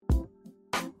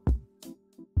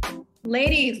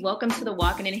Ladies, welcome to the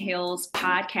Walking in Heels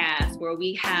podcast, where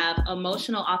we have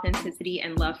emotional authenticity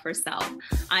and love for self.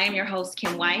 I am your host,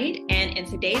 Kim White, and in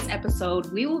today's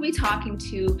episode, we will be talking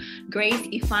to Grace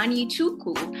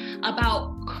Ifeanyichukwu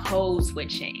about code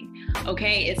switching.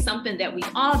 Okay, it's something that we've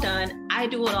all done. I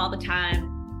do it all the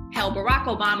time. Hell, Barack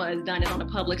Obama has done it on a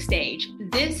public stage.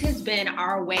 This has been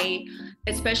our way,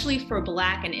 especially for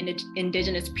Black and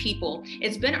Indigenous people.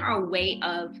 It's been our way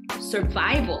of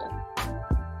survival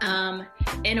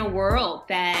in a world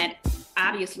that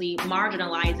obviously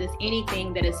marginalizes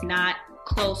anything that is not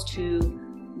close to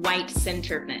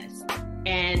white-centeredness.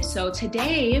 And so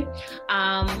today,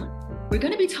 we're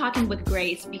going to be talking with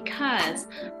Grace because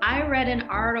I read an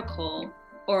article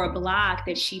or a blog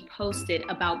that she posted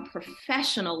about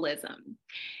professionalism.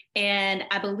 And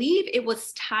I believe it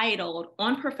was titled,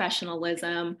 On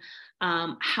Professionalism,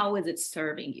 How Is It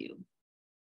Serving You?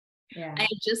 Yeah. I had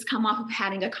just come off of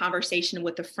having a conversation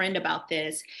with a friend about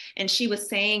this, and she was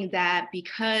saying that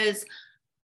because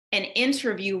an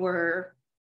interviewer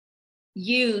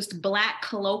used Black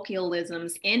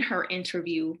colloquialisms in her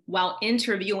interview while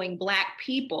interviewing Black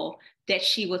people, that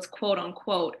she was quote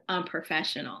unquote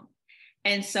unprofessional.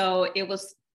 And so it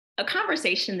was a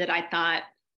conversation that I thought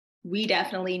we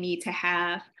definitely need to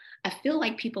have. I feel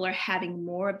like people are having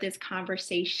more of this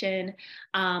conversation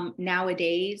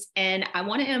nowadays. And I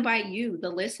want to invite you, the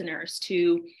listeners,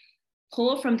 to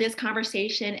pull from this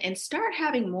conversation and start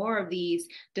having more of these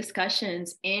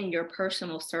discussions in your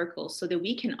personal circles so that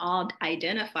we can all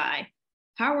identify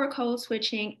how we're code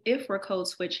switching, if we're code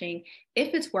switching,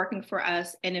 if it's working for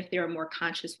us, and if there are more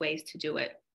conscious ways to do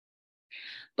it.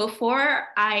 Before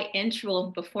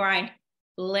I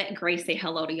let Grace say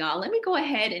hello to y'all, let me go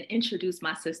ahead and introduce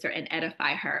my sister and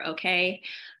edify her, okay?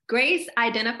 Grace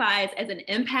identifies as an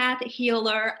empath,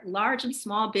 healer, large and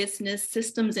small business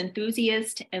systems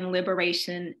enthusiast, and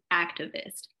liberation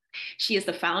activist. She is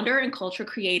the founder and culture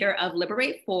creator of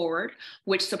Liberate Forward,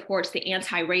 which supports the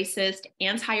anti-racist,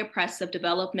 anti-oppressive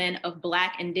development of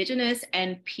Black, Indigenous,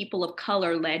 and people of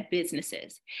color-led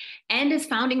businesses, and is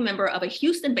founding member of a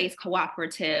Houston-based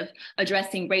cooperative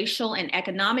addressing racial and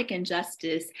economic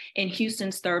injustice in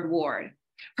Houston's 3rd Ward.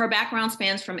 Her background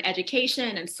spans from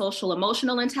education and social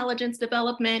emotional intelligence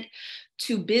development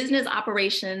to business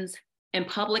operations and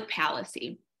public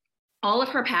policy. All of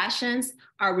her passions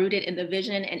are rooted in the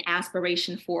vision and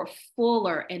aspiration for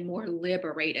fuller and more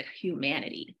liberated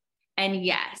humanity. And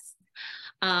yes,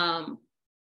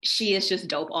 she is just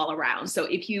dope all around. So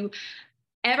if you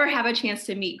ever have a chance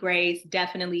to meet Grace,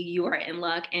 definitely you are in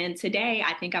luck. And today,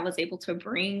 I think I was able to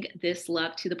bring this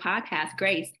luck to the podcast.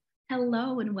 Grace,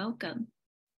 hello and welcome.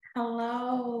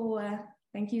 Hello.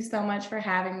 Thank you so much for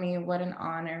having me. What an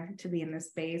honor to be in this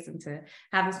space and to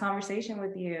have this conversation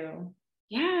with you.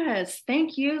 Yes,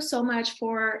 thank you so much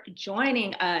for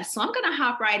joining us. So I'm going to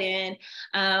hop right in.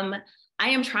 I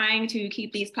am trying to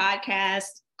keep these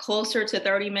podcasts closer to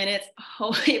 30 minutes.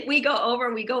 If we go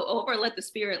over, let the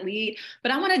spirit lead.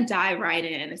 But I want to dive right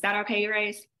in. Is that okay,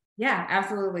 Grace? Yeah,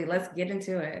 absolutely. Let's get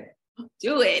into it.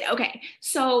 Do it. Okay.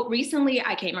 So recently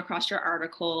I came across your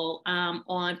article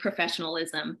on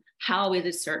professionalism. How is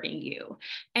it serving you?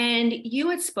 And you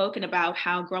had spoken about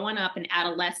how growing up in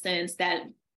adolescence that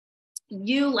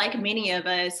you, like many of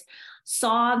us,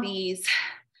 saw these,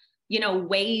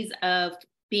 ways of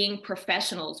being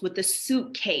professionals with the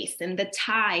suitcase and the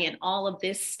tie and all of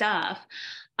this stuff.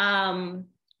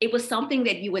 It was something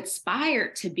that you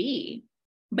aspired to be.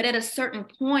 But at a certain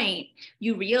point,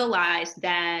 you realized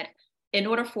that in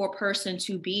order for a person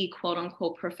to be quote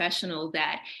unquote professional,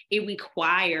 that it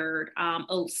required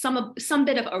some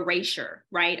bit of erasure,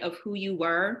 right, of who you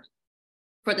were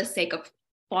for the sake of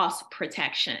false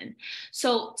protection.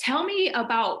 So tell me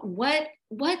about what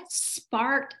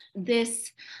sparked this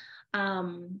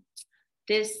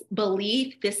this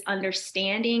belief, this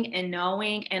understanding and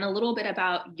knowing, and a little bit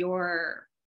about your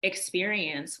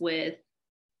experience with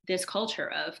this culture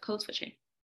of code switching.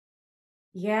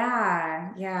 Yeah.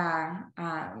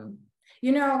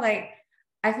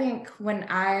 I think when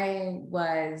I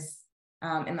was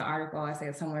in the article, I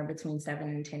say somewhere between 7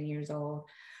 and 10 years old,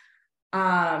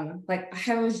 I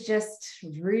was just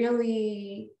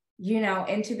really,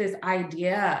 into this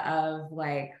idea of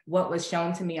what was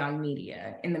shown to me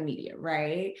in the media,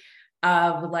 right?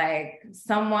 Of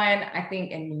someone, I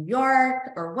think in New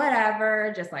York or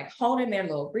whatever, just holding their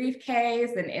little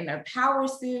briefcase and in their power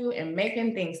suit and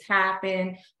making things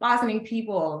happen, bossing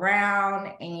people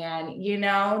around. And,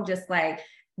 just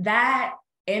that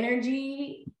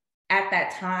energy at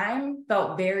that time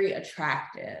felt very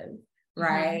attractive,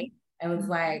 right? and was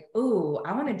like, ooh,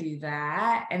 I want to do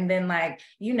that. And then like,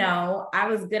 I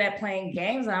was good at playing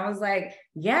games. And I was like,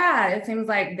 yeah, it seems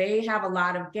like they have a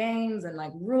lot of games and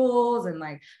like rules, and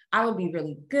like, I would be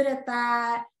really good at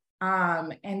that.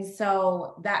 And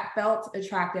so that felt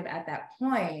attractive at that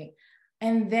point.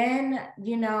 And then,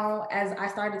 as I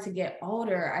started to get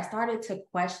older, I started to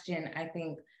question, I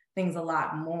think, things a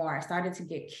lot more. I started to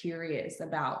get curious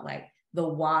about like the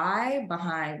why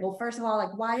behind, well, first of all,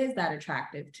 like, why is that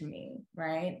attractive to me,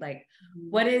 right? Like,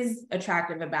 what is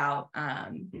attractive about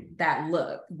that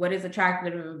look? What is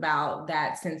attractive about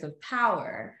that sense of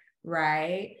power,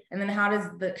 right? And then how does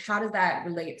that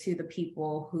relate to the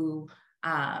people who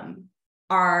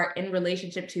are in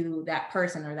relationship to that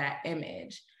person or that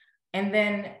image? And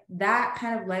then that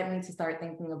kind of led me to start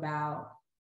thinking about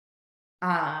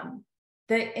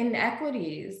the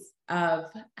inequities of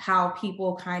how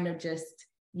people kind of just,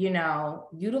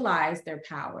 utilize their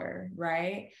power,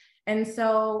 right? And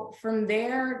so from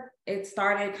there, it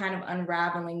started kind of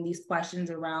unraveling these questions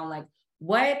around like,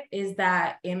 what is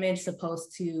that image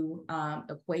supposed to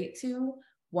equate to?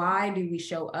 Why do we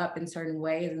show up in certain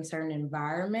ways in certain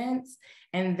environments?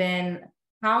 And then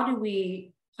how do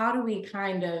we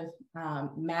kind of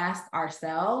mask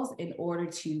ourselves in order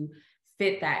to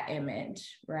fit that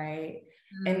image, right?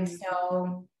 And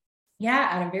so, yeah,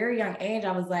 at a very young age,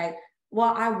 I was like,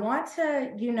 well, I want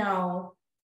to,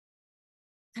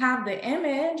 have the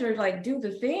image or like do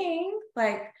the thing,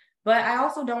 like, but I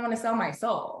also don't want to sell my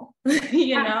soul,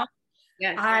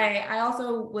 Yes. I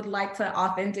also would like to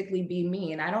authentically be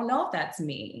me. And I don't know if that's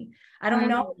me. I don't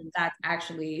know if that's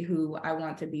actually who I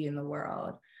want to be in the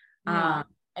world.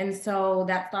 And so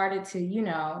that started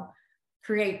to,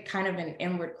 create kind of an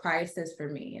inward crisis for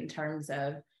me in terms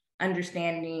of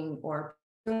understanding or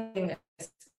pursuing a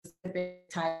specific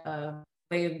type of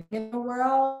way of being in the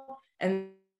world, and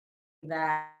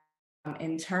that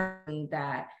internally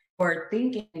that, or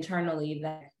thinking internally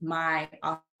that my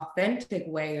authentic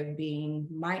way of being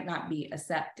might not be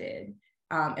accepted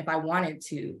if I wanted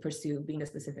to pursue being a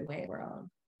specific way of the world.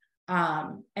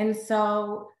 And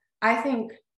so I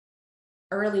think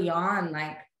early on,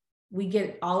 like, we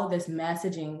get all of this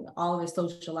messaging, all of this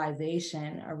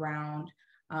socialization around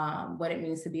what it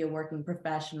means to be a working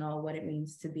professional, what it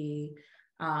means to be,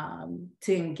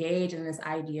 to engage in this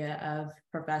idea of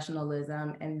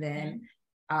professionalism. And then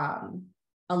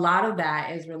a lot of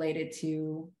that is related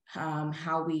to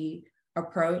how we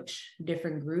approach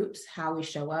different groups, how we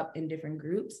show up in different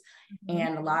groups.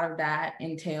 And a lot of that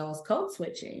entails code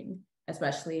switching,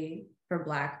 especially for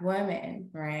Black women,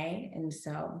 right? And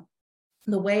so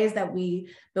the ways that we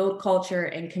build culture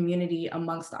and community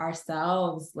amongst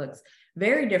ourselves looks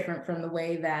very different from the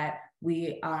way that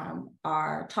we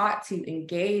are taught to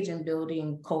engage in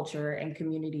building culture and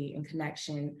community and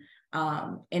connection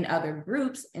in other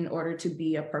groups in order to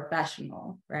be a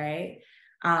professional, right?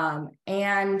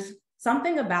 And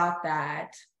something about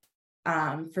that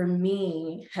for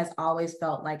me has always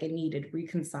felt like it needed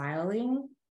reconciling.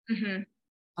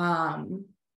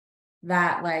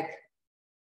 That like,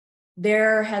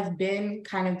 there has been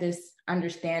kind of this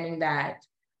understanding that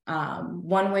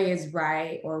one way is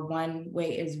right or one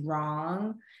way is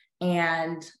wrong.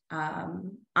 And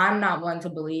I'm not one to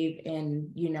believe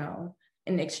in,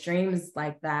 in extremes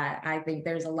like that. I think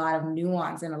there's a lot of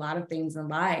nuance in a lot of things in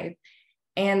life.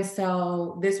 And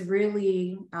so this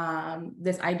really,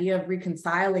 this idea of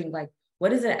reconciling, like, what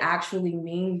does it actually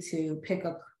mean to pick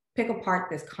apart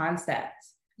this concept,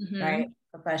 right?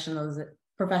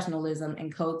 Professionalism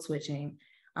and code switching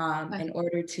in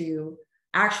order to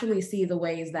actually see the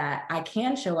ways that I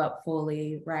can show up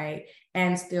fully, right?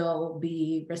 And still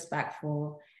be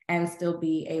respectful and still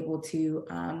be able to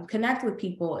connect with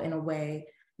people in a way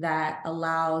that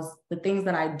allows the things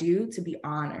that I do to be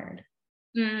honored.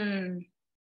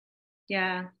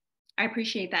 Yeah, I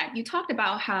appreciate that. You talked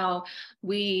about how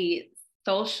we're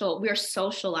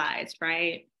socialized,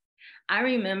 right? I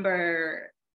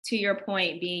remember, to your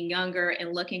point, being younger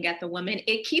and looking at the women,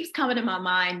 it keeps coming to my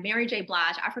mind, Mary J.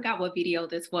 Blige, I forgot what video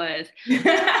this was.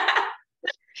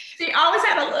 She always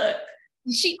had a look.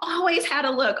 She always had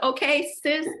a look. Okay,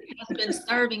 sis has been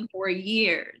serving for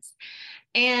years.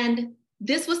 And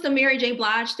this was the Mary J.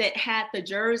 Blige that had the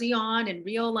jersey on and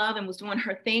Real Love and was doing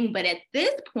her thing. But at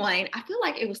this point, I feel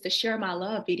like it was the Share My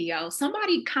Love video.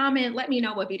 Somebody comment, let me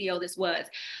know what video this was.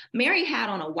 Mary had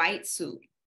on a white suit.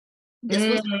 This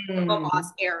was the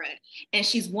boss era. And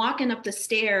she's walking up the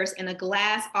stairs in a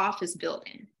glass office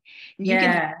building. You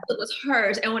can tell it was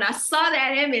hers. And when I saw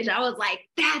that image, I was like,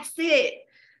 that's it.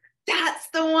 That's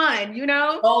the one,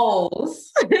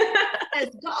 Goals.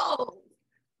 That's goals.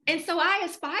 And so I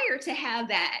aspire to have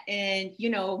that. And,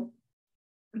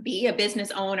 be a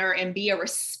business owner and be a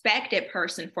respected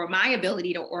person for my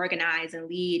ability to organize and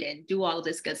lead and do all of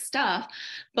this good stuff.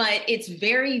 But it's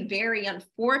very, very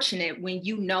unfortunate when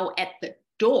you know at the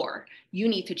door, you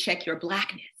need to check your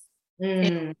Blackness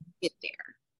and get there.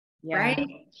 Yeah.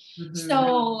 Right.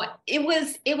 So it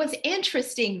was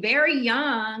interesting, very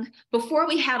young, before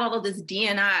we had all of this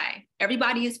D&I.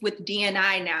 Everybody is with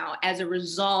D&I now as a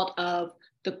result of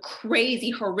the crazy,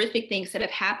 horrific things that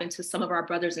have happened to some of our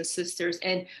brothers and sisters.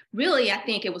 And really, I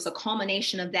think it was a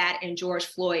culmination of that. And George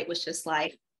Floyd was just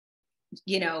like,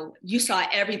 you saw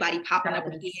everybody popping up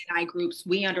with D&I groups.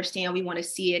 We understand, we want to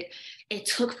see it. It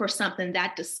took for something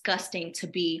that disgusting to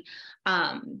be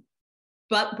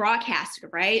but broadcasted,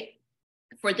 right?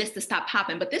 For this to stop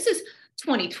popping. But this is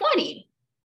 2020.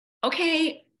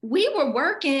 Okay. We were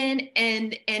working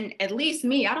and at least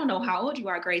me, I don't know how old you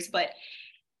are, Grace, but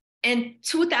in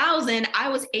 2000, I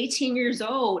was 18 years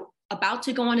old, about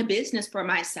to go into business for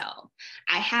myself.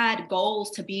 I had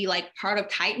goals to be like part of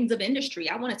titans of industry.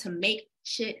 I wanted to make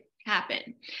shit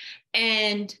happen.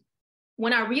 And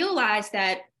when I realized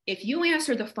that if you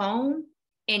answer the phone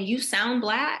and you sound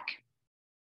Black,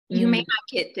 you may not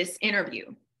get this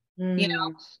interview.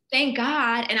 Thank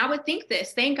God. And I would think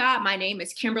this, thank God my name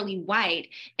is Kimberly White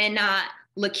and not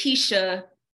Lakeisha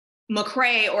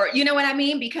McCrae, or you know what I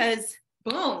mean? Because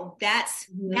boom, that's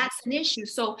an issue.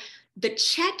 So the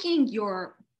checking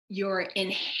your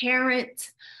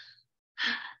inherent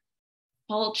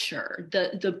culture,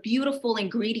 the beautiful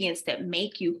ingredients that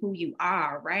make you who you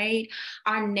are, right?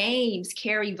 Our names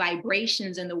carry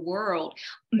vibrations in the world.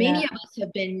 Many of us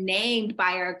have been named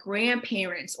by our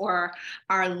grandparents or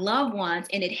our loved ones,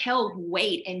 and it held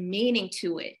weight and meaning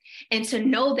to it. And to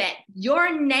know that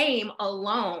your name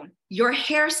alone, your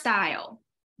hairstyle,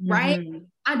 right?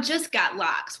 I just got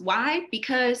locks. Why?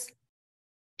 Because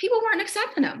people weren't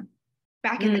accepting them.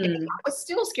 Back in the day, I was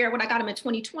still scared when I got them in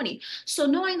 2020. So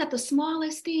knowing that the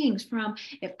smallest things, from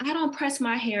if I don't press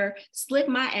my hair, slip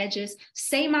my edges,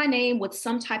 say my name with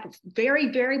some type of very,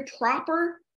 very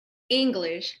proper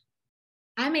English,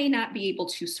 I may not be able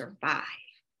to survive.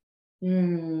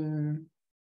 And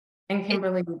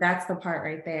Kimberly, that's the part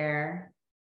right there.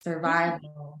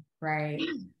 Survival, right?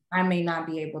 I may not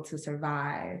be able to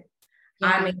survive.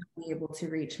 I may not be able to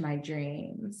reach my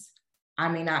dreams. I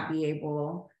may not be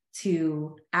able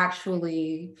to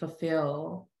actually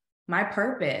fulfill my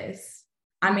purpose.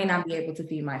 I may not be able to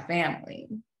feed my family.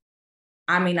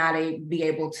 I may not be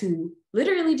able to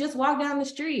literally just walk down the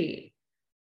street.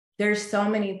 There's so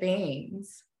many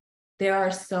things. There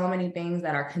are so many things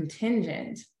that are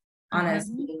contingent on us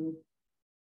being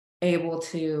able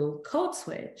to code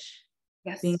switch,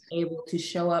 being able to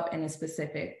show up in a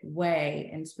specific way,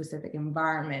 in specific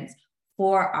environments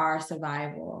for our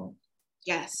survival.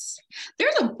 Yes.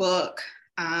 There's a book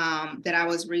that I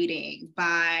was reading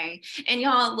by, and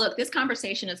y'all, look, this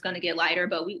conversation is going to get lighter,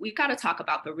 but we've got to talk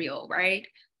about the real, right?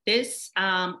 This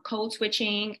code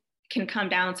switching can come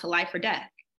down to life or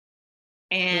death.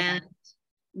 And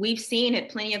we've seen it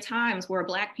plenty of times where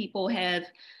Black people have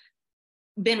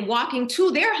been walking to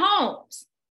their homes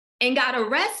and got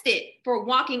arrested for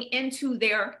walking into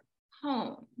their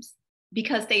homes,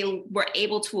 because they were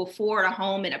able to afford a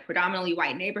home in a predominantly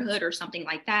white neighborhood or something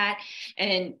like that.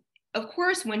 And of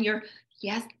course, when you're,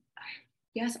 yes,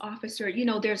 officer,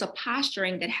 there's a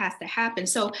posturing that has to happen.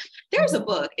 So there's a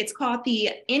book, it's called The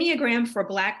Enneagram for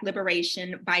Black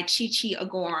Liberation by Chi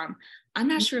Agorum. I'm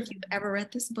not sure if you've ever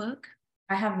read this book.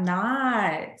 I have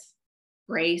not.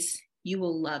 Grace, you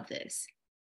will love this.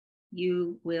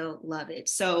 You will love it.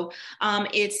 So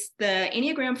it's the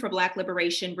Enneagram for Black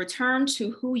Liberation, Return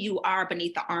to Who You Are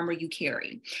Beneath the Armor You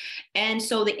Carry. And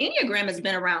so the Enneagram has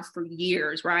been around for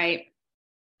years, right?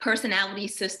 Personality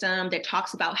system that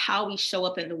talks about how we show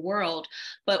up in the world,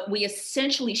 but we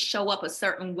essentially show up a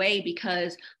certain way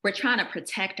because we're trying to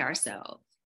protect ourselves,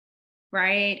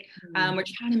 right? We're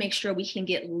trying to make sure we can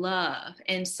get love.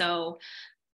 And so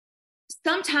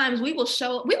sometimes we will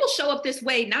show up this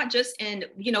way, not just in,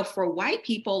 for white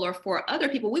people or for other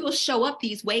people. We will show up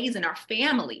these ways in our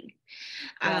family,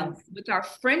 with our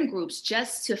friend groups,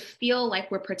 just to feel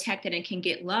like we're protected and can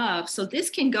get love. So this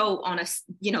can go on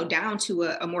down to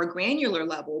a more granular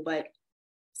level. But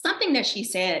something that she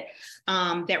said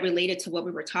that related to what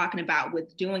we were talking about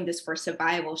with doing this for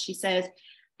survival, she says,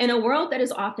 in a world that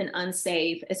is often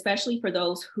unsafe, especially for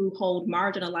those who hold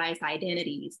marginalized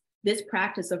identities, this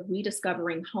practice of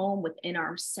rediscovering home within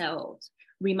ourselves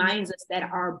reminds us that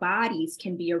our bodies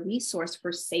can be a resource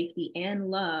for safety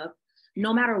and love,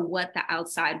 no matter what the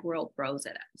outside world throws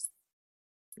at us.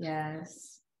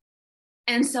 Yes.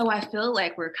 And so I feel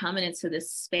like we're coming into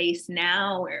this space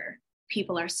now where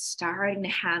people are starting to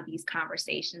have these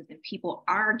conversations and people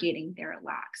are getting their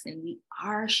locks and we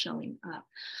are showing up.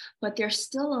 But there's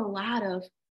still a lot of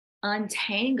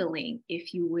untangling,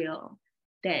 if you will,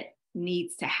 that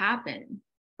needs to happen,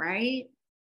 right?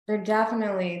 There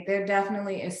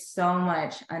definitely is so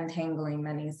much untangling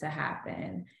that needs to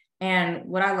happen. And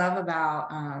what I love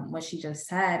about what she just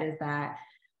said is that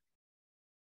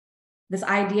this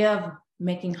idea of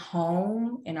making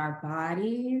home in our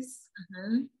bodies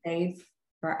safe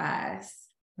for us,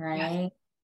 right? Yes.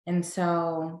 And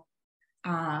so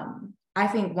I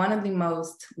think one of the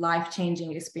most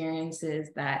life-changing experiences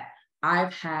that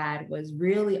I've had was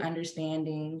really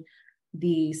understanding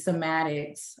the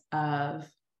somatics of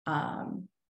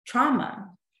trauma,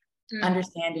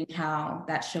 understanding how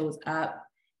that shows up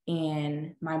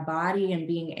in my body and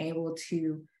being able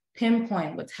to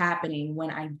pinpoint what's happening when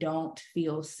I don't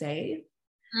feel safe,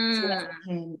 so that I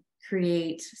can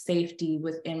create safety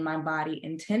within my body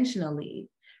intentionally,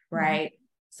 right?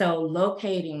 So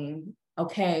locating,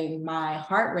 okay, my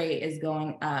heart rate is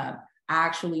going up. I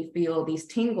actually feel these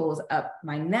tingles up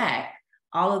my neck,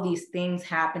 all of these things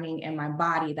happening in my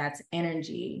body, that's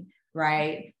energy,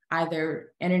 right?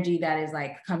 Either energy that is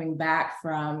like coming back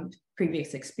from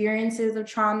previous experiences of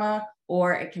trauma,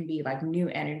 or it can be like new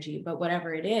energy, but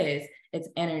whatever it is, it's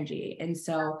energy. And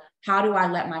so how do I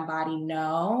let my body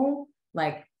know,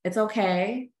 like, it's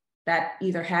okay, that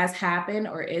either has happened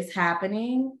or is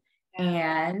happening,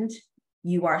 and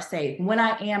you are safe when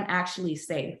I am actually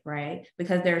safe, right?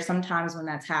 Because there are some times when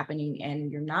that's happening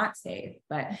and you're not safe,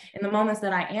 but in the moments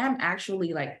that I am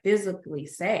actually like physically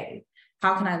safe,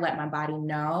 how can I let my body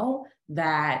know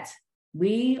that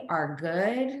we are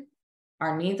good,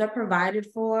 our needs are provided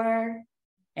for,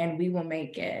 and we will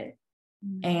make it?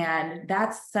 And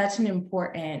that's such an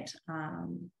important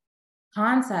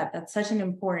concept. That's such an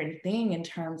important thing in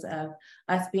terms of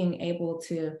us being able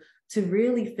to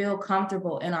really feel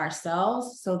comfortable in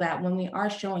ourselves, so that when we are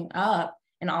showing up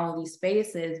in all of these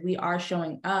spaces, we are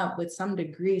showing up with some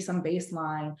degree, some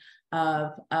baseline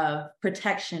of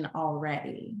protection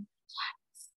already.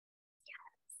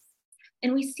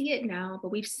 And we see it now, but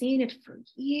we've seen it for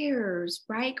years,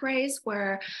 right, Grace?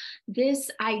 Where this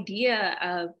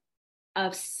idea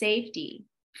of safety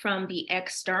from the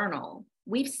external,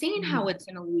 we've seen how it's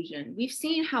an illusion. We've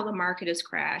seen how the market has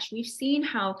crashed. We've seen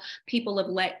how people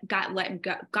have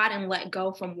gotten let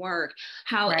go from work.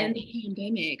 How in the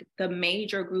pandemic, the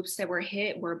major groups that were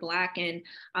hit were Black and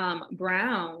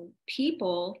brown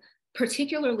people,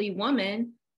 particularly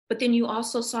women. But then you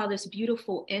also saw this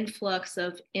beautiful influx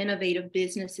of innovative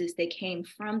businesses that came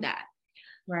from that.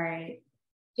 Right.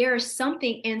 There is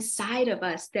something inside of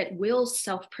us that will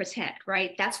self-protect,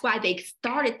 right? That's why they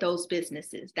started those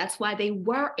businesses. That's why they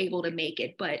were able to make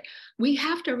it. But we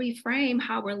have to reframe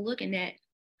how we're looking at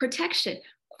protection.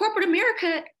 Corporate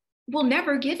America will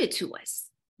never give it to us.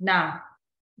 No,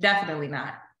 definitely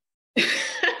not.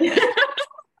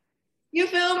 You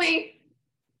feel me?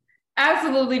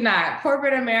 Absolutely not.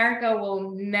 Corporate America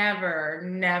will never,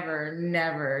 never,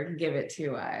 never give it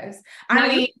to us.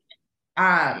 I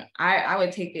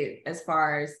would take it as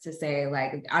far as to say,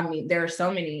 like, I mean, there are so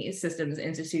many systems,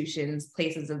 institutions,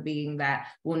 places of being that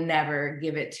will never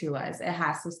give it to us. It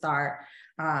has to start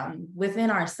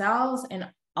within ourselves, and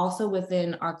also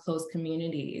within our close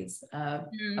communities of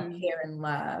care and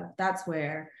love. That's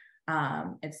where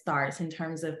it starts, in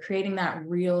terms of creating that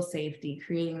real safety,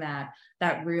 creating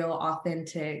that real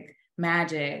authentic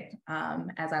magic,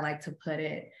 as I like to put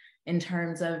it, in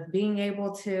terms of being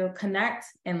able to connect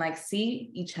and like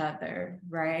see each other,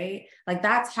 right? Like,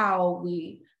 that's how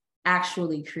we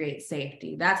actually create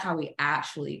safety. That's how we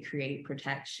actually create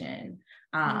protection.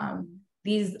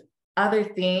 These other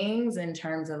things, in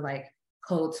terms of like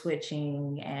code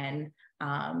switching and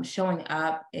showing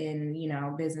up in,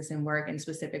 business and work in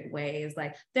specific ways,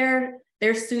 like they're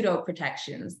pseudo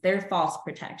protections, they're false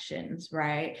protections,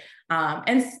 right?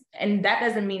 And that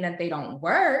doesn't mean that they don't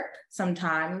work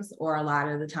sometimes, or a lot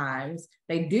of the times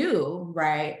they do,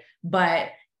 right? But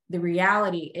the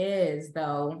reality is,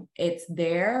 though, it's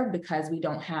there because we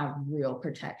don't have real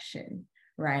protection,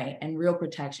 right? And real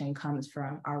protection comes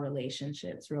from our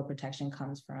relationships. Real protection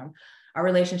comes from our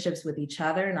relationships with each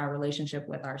other and our relationship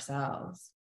with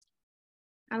ourselves.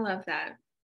 I love that.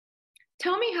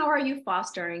 Tell me, how are you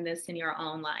fostering this in your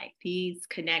own life? These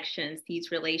connections, these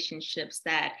relationships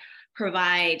that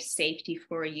provide safety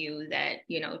for you, that,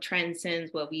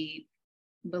 transcends what we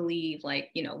believe,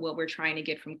 like, what we're trying to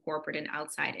get from corporate and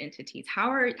outside entities. How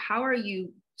are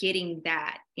you getting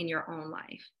that in your own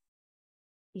life?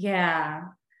 Yeah.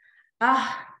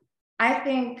 I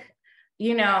think,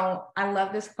 I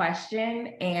love this question,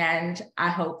 and I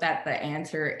hope that the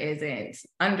answer isn't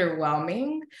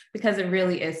underwhelming because it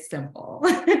really is simple.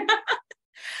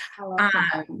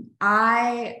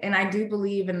 I do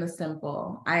believe in the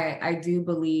simple. I do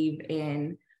believe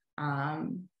in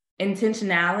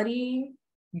intentionality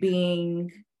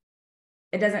being,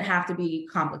 it doesn't have to be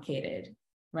complicated,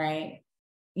 right?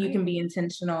 You can be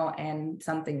intentional and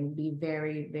something be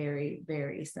very, very,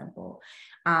 very simple.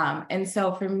 And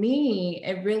so for me,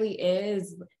 it really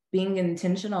is being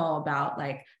intentional about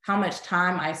like how much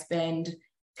time I spend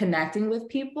connecting with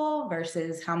people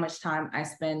versus how much time I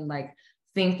spend like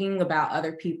thinking about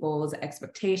other people's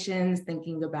expectations,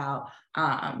 thinking about,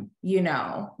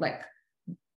 like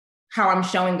how I'm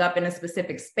showing up in a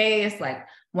specific space, like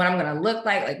what I'm going to look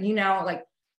like,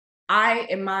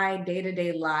 in my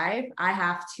day-to-day life, I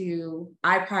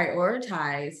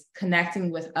prioritize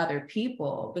connecting with other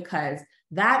people because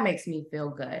that makes me feel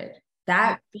good.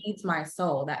 That feeds my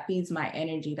soul, that feeds my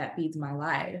energy, that feeds my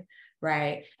life,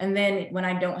 right? And then when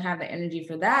I don't have the energy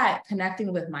for that,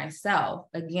 connecting with myself,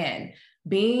 again,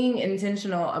 being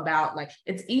intentional about like,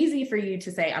 it's easy for you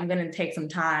to say, I'm going to take some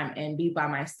time and be by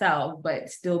myself, but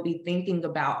still be thinking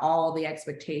about all the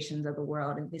expectations of the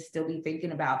world and still be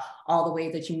thinking about all the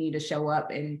ways that you need to show up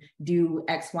and do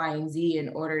X, Y, and Z in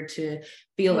order to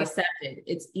feel accepted.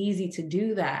 It's easy to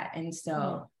do that. And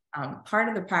so part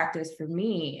of the practice for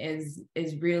me is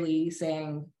really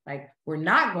saying like, we're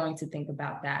not going to think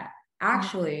about that.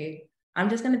 Actually, I'm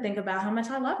just going to think about how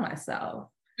much I love myself.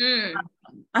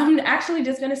 I'm actually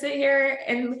just going to sit here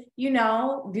and,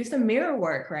 do some mirror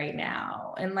work right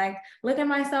now and like look at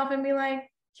myself and be like,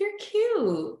 you're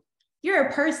cute. You're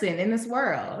a person in this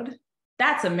world.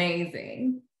 That's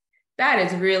amazing. That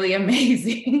is really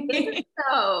amazing.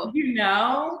 So,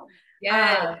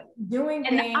 doing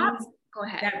things. Go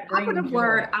ahead. Operative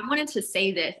word. I wanted to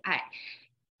say this.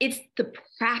 It's the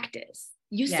practice.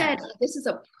 You said this is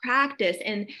a practice,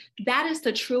 and that is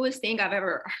the truest thing I've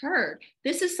ever heard.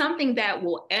 This is something that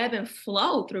will ebb and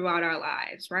flow throughout our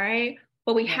lives, right?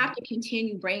 But we have to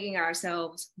continue bringing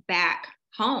ourselves back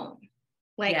home.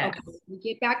 Like, okay, let me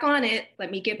get back on it.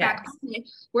 Let me get back on it.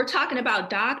 We're talking about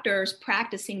doctors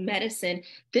practicing medicine.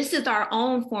 This is our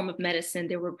own form of medicine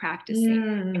that we're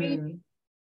practicing.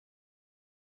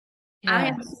 Right? I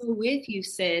am so with you,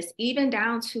 sis, even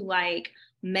down to like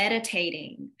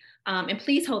meditating. And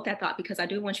please hold that thought because I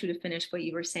do want you to finish what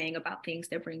you were saying about things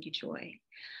that bring you joy.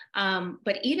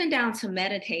 But even down to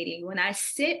meditating, when I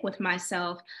sit with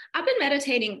myself, I've been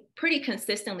meditating pretty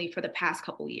consistently for the past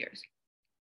couple of years.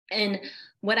 And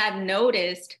what I've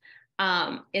noticed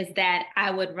is that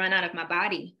I would run out of my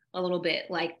body a little bit,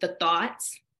 like the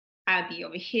thoughts, I'd be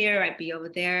over here, I'd be over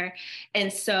there.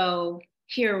 And so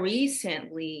here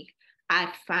recently,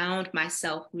 I found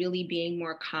myself really being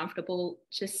more comfortable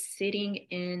just sitting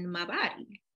in my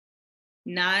body,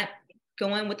 not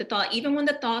going with the thought. Even when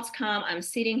the thoughts come, I'm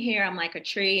sitting here, I'm like a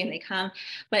tree and they come.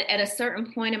 But at a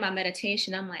certain point in my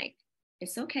meditation, I'm like,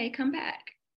 it's okay, come back.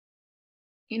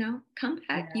 Come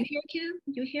back. You here, Kim?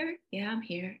 You here? Yeah, I'm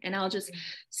here. And I'll just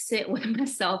sit with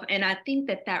myself. And I think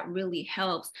that really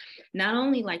helps. Not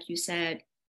only, like you said,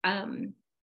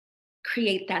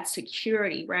 create that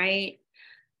security, right?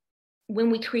 When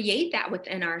we create that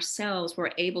within ourselves,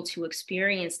 we're able to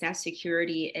experience that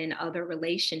security in other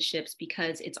relationships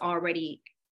because it's already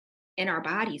in our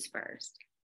bodies first.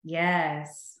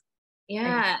 Yes.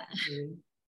 Yeah.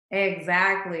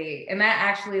 Exactly. And that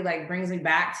actually like brings me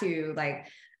back to like,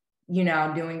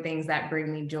 doing things that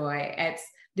bring me joy. It's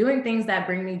doing things that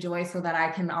bring me joy so that I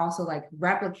can also like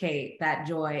replicate that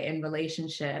joy in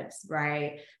relationships,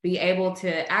 right? Be able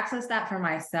to access that for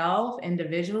myself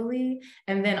individually,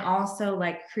 and then also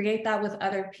like create that with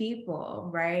other people,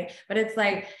 right? But it's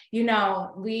like,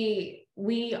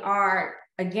 we are,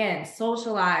 again,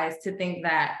 socialized to think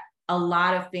that a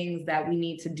lot of things that we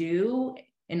need to do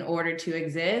in order to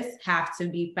exist have to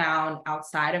be found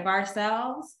outside of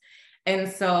ourselves. And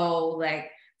so like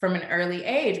from an early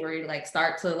age where we like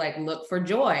start to like look for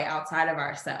joy outside of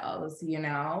ourselves,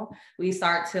 we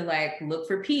start to like look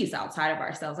for peace outside of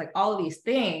ourselves, like all of these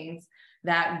things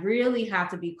that really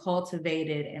have to be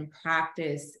cultivated and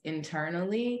practiced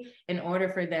internally in order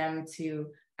for them to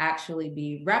actually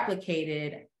be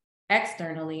replicated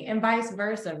externally and vice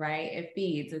versa, right? It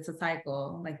feeds, it's a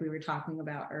cycle, like we were talking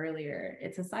about earlier.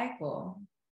 It's a cycle.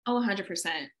 Oh, 100%.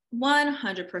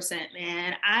 100%,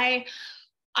 man. I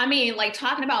mean, like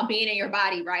talking about being in your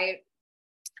body, right?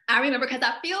 I remember because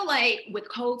I feel like with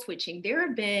code switching, there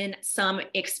have been some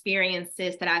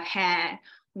experiences that I've had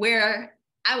where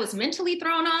I was mentally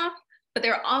thrown off, but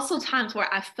there are also times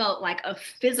where I felt like a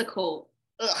physical,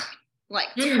 like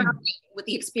with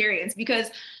the experience, because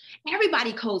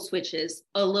everybody code switches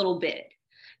a little bit.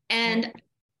 And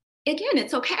again,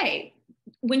 it's okay.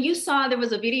 When you saw, there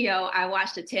was a video, I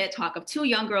watched a TED talk of two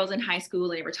young girls in high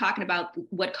school, and they were talking about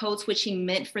what code switching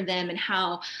meant for them and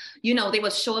how, you know, they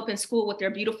would show up in school with their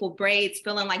beautiful braids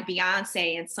feeling like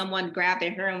Beyonce, and someone grabbed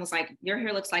their hair and was like, your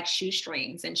hair looks like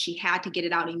shoestrings, and she had to get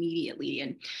it out immediately,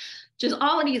 and just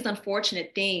all of these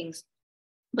unfortunate things.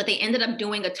 But they ended up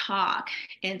doing a talk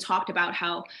and talked about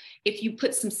how if you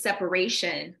put some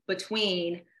separation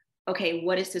between, okay,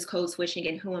 what is this code switching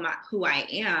and who I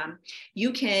am,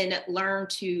 you can learn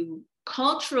to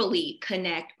culturally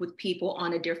connect with people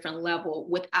on a different level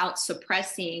without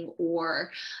suppressing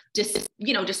or just,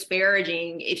 you know,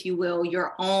 disparaging, if you will,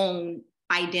 your own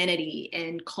identity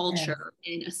and culture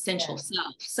and essential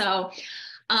self. So,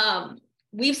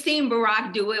 we've seen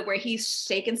Barack do it where he's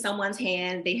shaking someone's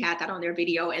hand. They had that on their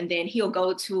video, and then he'll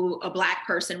go to a Black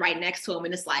person right next to him,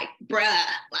 and it's like, bruh,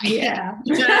 like,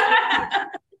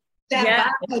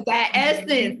 that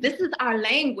essence. This is our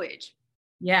language.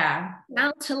 Yeah.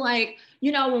 Now to, like,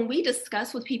 you know, when we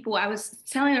discuss with people, I was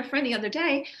telling a friend the other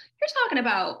day, you're talking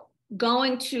about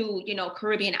going to, you know,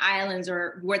 Caribbean islands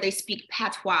or where they speak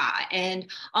patois and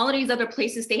all of these other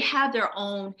places, they have their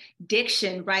own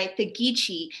diction, right? The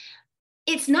Geechee.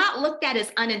 It's not looked at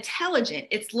as unintelligent.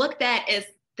 It's looked at as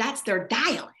that's their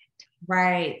dialect.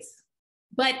 Right.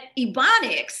 But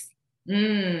Ebonics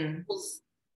equals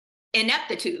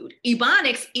ineptitude.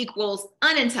 Ebonics equals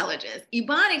unintelligence.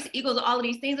 Ebonics equals all of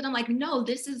these things. And I'm like, no,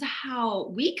 this is how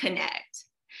we connect.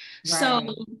 Right.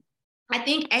 So I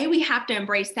think, we have to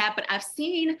embrace that. But I've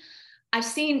seen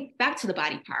back to the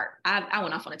body part. I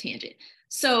went off on a tangent.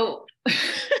 So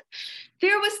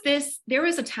there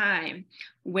was a time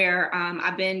where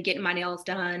I've been getting my nails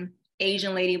done.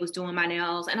 Asian lady was doing my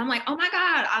nails, and I'm like, oh my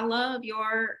God, I love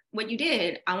what you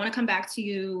did. I want to come back to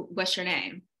you. What's your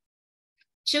name?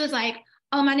 She was like,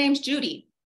 oh, my name's Judy.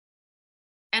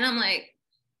 And I'm like,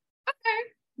 okay,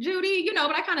 Judy, you know,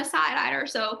 but I kind of side-eyed her.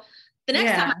 So the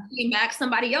next time I came back,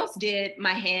 somebody else did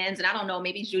my hands, and I don't know,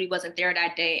 maybe Judy wasn't there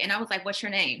that day. And I was like, what's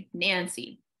your name?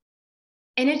 Nancy.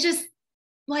 And it just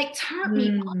like turned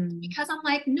me on, because I'm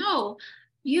like, no,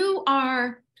 you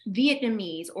are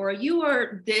Vietnamese, or you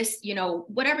are this, you know,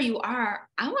 whatever you are.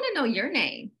 I want to know your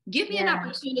name. Give me an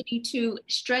opportunity to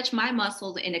stretch my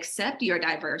muscles and accept your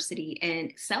diversity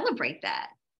and celebrate that.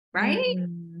 Right.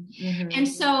 And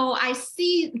so I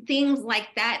see things like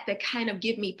that kind of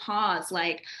give me pause.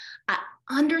 Like, I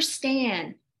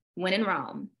understand when in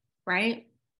Rome. Right.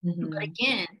 But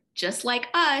again, just like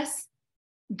us,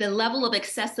 the level of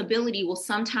accessibility will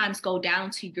sometimes go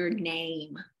down to your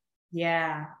name.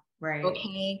 Yeah, right.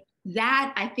 Okay.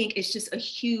 That, I think, is just a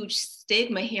huge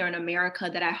stigma here in America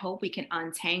that I hope we can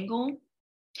untangle.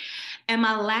 And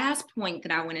my last point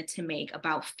that I wanted to make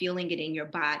about feeling it in your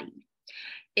body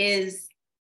is,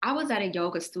 I was at a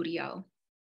yoga studio.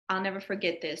 I'll never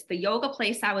forget this. The yoga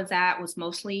place I was at was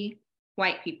mostly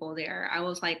white people there. I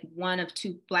was like one of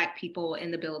two Black people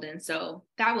in the building. So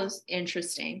that was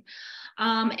interesting.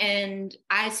 And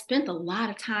I spent a lot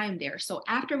of time there. So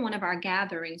after one of our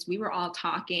gatherings, we were all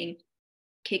talking,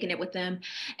 kicking it with them.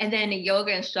 And then the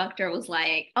yoga instructor was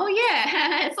like, oh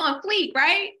yeah, it's on fleek,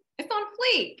 right? It's on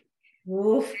fleek.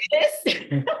 Oof.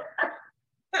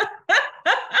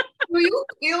 Do you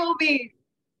feel me?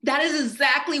 That is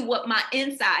exactly what my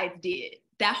insides did.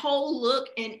 That whole look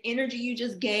and energy you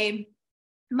just gave,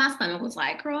 my stomach was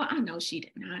like, girl, I know she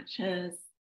did not just,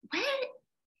 what?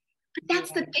 But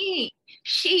that's the thing.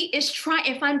 She is trying,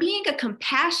 if I'm being a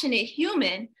compassionate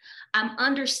human, I'm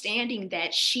understanding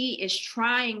that she is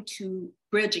trying to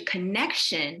bridge a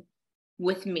connection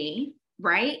with me,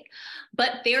 right?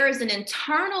 But there is an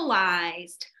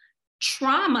internalized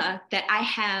trauma that I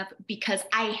have because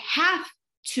I have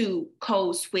to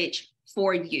code switch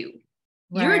for you.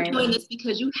 Right. You're doing this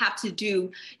because you have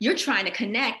to you're trying to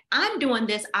connect. I'm doing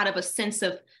this out of a sense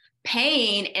of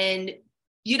pain and,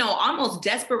 you know, almost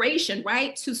desperation,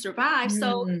 right? To survive.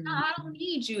 So no, I don't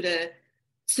need you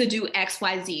to do X,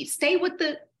 Y, Z. Stay with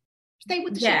the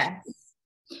yes.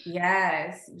 Shit.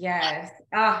 Yes.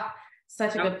 Ah,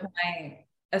 such a good point.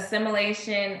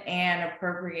 Assimilation and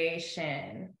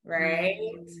appropriation, right?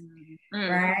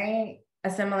 Right?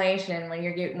 Assimilation, when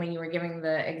you were giving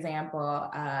the example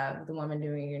of the woman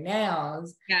doing your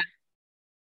nails,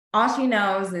 all she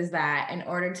knows is that in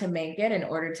order to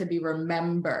be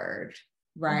remembered,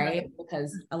 right?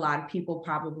 Because a lot of people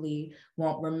probably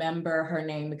won't remember her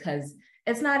name because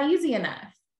it's not easy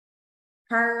enough.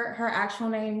 Her actual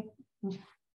name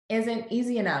isn't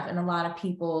easy enough in a lot of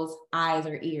people's eyes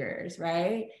or ears,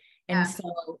 right? And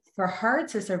so for her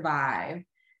to survive,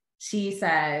 she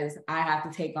says, I have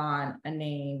to take on a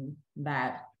name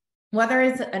that, whether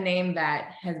it's a name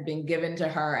that has been given to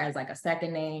her as like a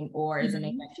second name or is a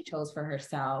name that she chose for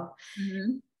herself,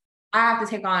 I have to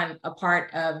take on a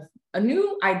part of a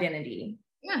new identity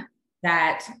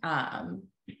that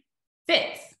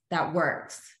fits, that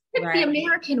works. It's right? the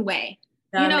American way.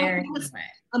 The American way.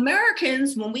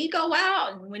 Americans, when we go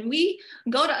out, when we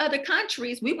go to other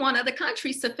countries, we want other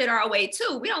countries to fit our way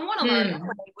too. We don't want to learn our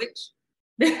language.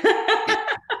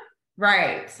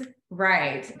 Right.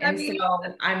 And so,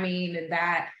 I mean,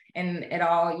 that, and it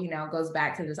all, goes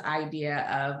back to this idea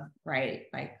of, right,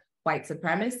 like white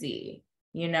supremacy,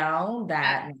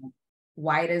 that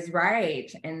white is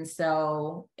right. And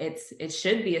so it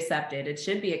should be accepted. It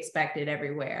should be expected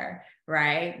everywhere,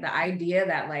 right? The idea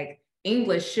that like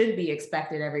English should be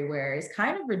expected everywhere is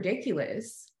kind of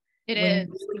ridiculous. It when is.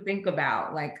 you really think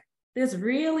about like this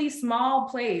really small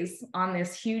place on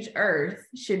this huge earth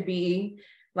should be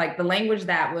like the language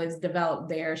that was developed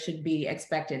there should be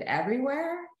expected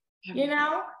everywhere.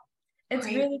 It's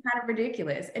really kind of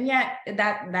ridiculous. And yet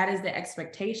that is the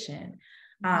expectation.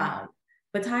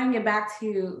 But tying it back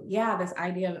to, this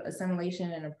idea of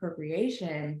assimilation and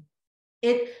appropriation,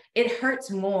 it hurts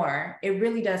more. It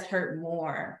really does hurt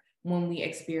more when we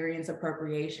experience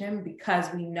appropriation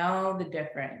because we know the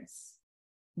difference.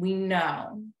 We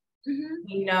know.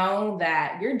 We know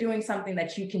that you're doing something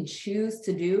that you can choose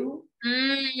to do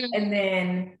and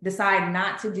then decide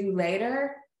not to do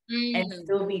later and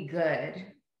still be good.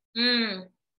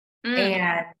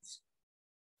 And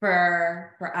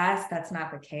for us, that's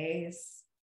not the case.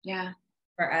 Yeah.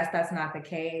 For us, that's not the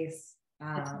case.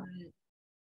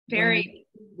 Very.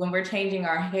 When we're changing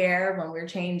our hair, when we're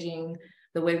changing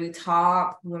the way we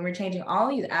talk, when we're changing all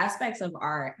these aspects of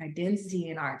our identity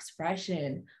and our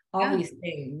expression, all these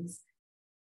things,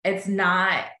 it's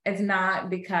not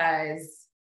because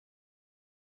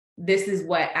this is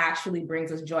what actually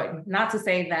brings us joy. Not to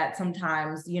say that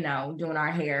sometimes, doing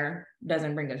our hair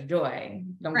doesn't bring us joy.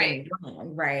 Don't get me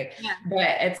wrong, right? Yeah.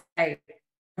 But it's like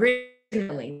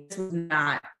originally this was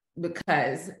not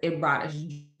because it brought us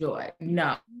joy.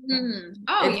 No.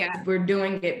 We're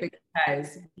doing it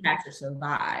because we had to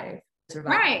survive.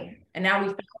 Right. And now we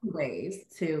found ways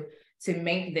to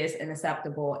make this an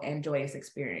acceptable and joyous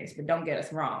experience. But don't get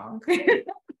us wrong.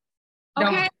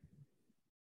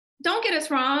 Don't get us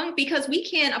wrong, because we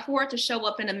can't afford to show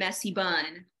up in a messy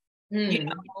bun,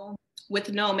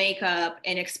 with no makeup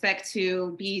and expect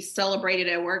to be celebrated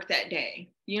at work that day.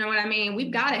 You know what I mean?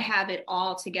 We've got to have it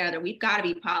all together. We've got to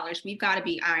be polished. We've got to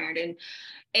be ironed. And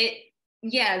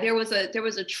there was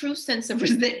a true sense of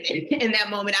resentment in that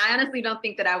moment. I honestly don't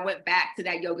think that I went back to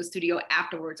that yoga studio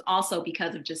afterwards, also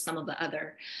because of just some of the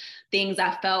other things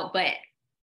I felt. But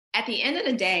at the end of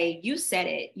the day, you said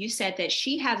it. You said that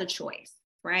she has a choice,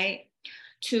 right?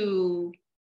 To,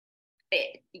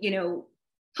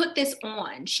 put this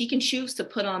on. She can choose to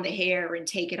put on the hair and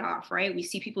take it off, right? We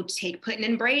see people putting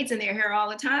in braids in their hair all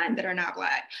the time that are not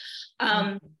Black.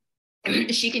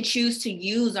 She can choose to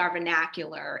use our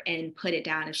vernacular and put it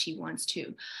down if she wants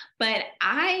to. But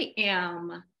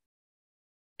and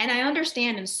I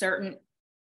understand in certain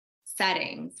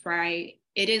settings, right,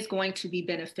 it is going to be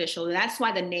beneficial. That's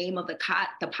why the name of the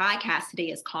podcast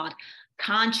today is called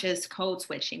Conscious Code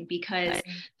Switching, because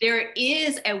there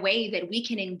is a way that we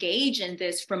can engage in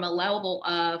this from a level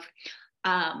of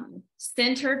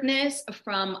centeredness,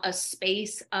 from a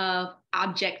space of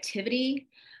objectivity,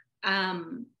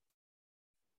 and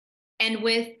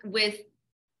with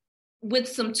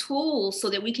some tools so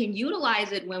that we can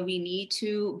utilize it when we need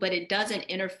to, but it doesn't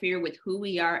interfere with who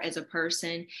we are as a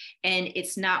person, and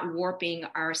it's not warping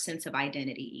our sense of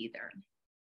identity either.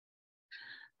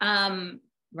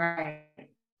 Right.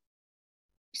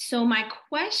 So my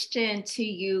question to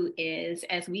you is,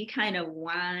 as we kind of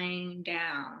wind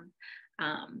down,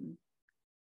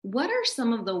 what are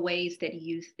some of the ways that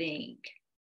you think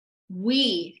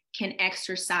we can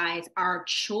exercise our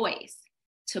choice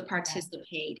to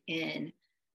participate in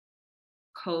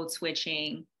code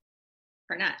switching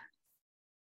or not?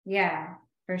 Yeah,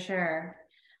 for sure.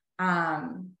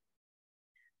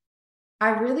 I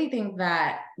really think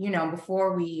that,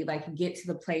 before we get to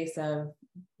the place of,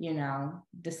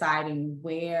 deciding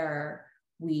where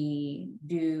we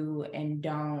do and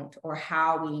don't, or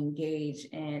how we engage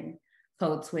in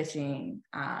code switching,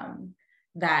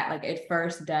 that it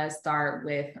first does start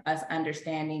with us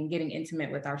understanding, getting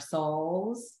intimate with our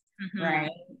souls, right?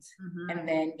 And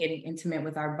then getting intimate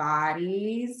with our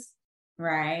bodies,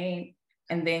 right?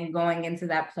 And then going into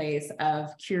that place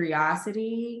of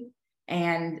curiosity,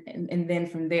 and then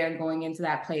from there going into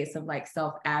that place of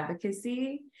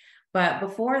self-advocacy, But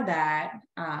before that,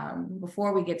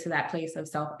 before we get to that place of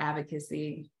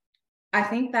self-advocacy, I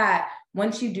think that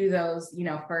once you do those,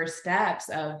 first steps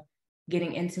of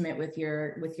getting intimate with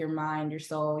your mind, your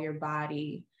soul, your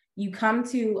body, you come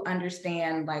to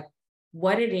understand like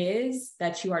what it is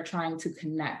that you are trying to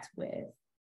connect with,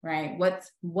 right?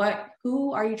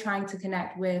 Who are you trying to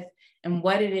connect with, and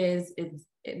what it is,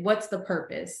 what's the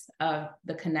purpose of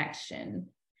the connection?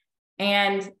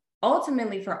 And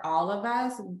ultimately for all of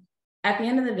us, at the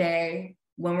end of the day,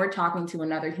 when we're talking to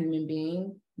another human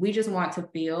being, we just want to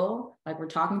feel like we're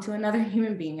talking to another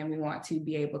human being, and we want to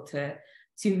be able to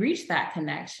reach that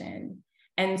connection.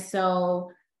 And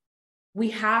so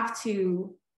we have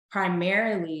to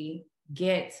primarily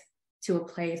get to a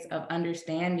place of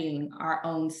understanding our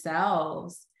own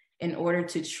selves in order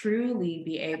to truly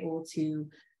be able to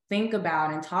think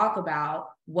about and talk about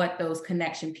what those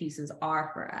connection pieces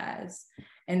are for us.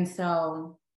 And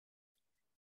so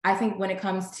I think when it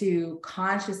comes to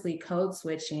consciously code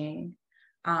switching,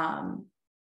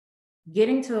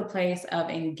 getting to a place of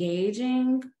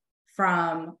engaging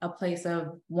from a place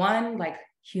of one, like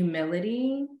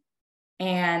humility,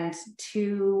 and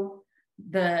two,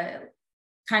 the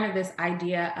kind of this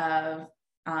idea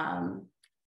of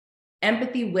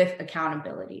empathy with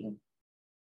accountability,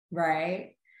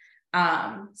 right?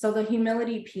 So the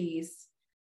humility piece,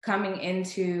 coming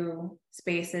into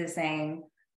spaces saying,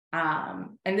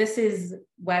 and this is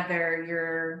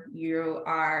whether you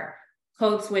are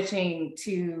code switching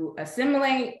to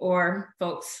assimilate, or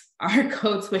folks are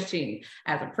code switching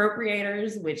as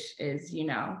appropriators, which is,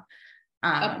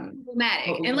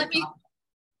 problematic. And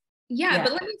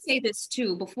but let me say this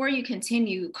too, before you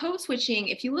continue. Code switching,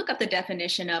 if you look up the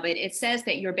definition of it, it says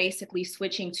that you're basically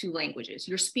switching two languages.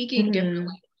 You're speaking different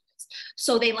languages.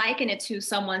 So they liken it to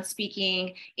someone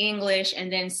speaking English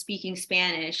and then speaking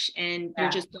Spanish, and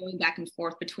you're just going back and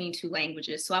forth between two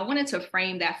languages. So I wanted to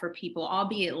frame that for people,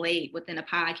 albeit late within a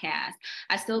podcast.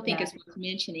 I still think it's worth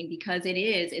mentioning because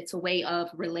it's a way of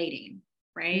relating,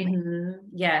 right? Mm-hmm.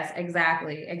 Yes,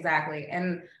 exactly.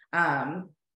 And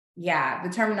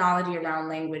the terminology around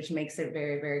language makes it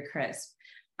very, very crisp.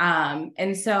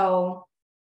 And so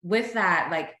with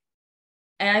that,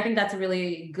 and I think that's a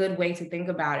really good way to think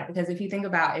about it, because if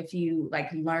you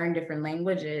learn different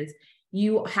languages,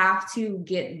 you have to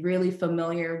get really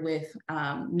familiar with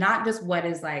not just what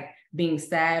is being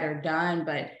said or done,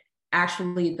 but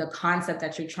actually the concept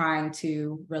that you're trying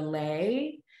to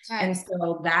relay. Right. And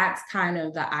so that's kind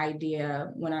of the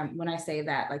idea when I say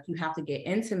that, you have to get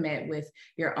intimate with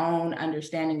your own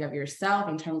understanding of yourself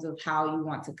in terms of how you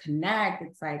want to connect.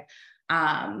 It's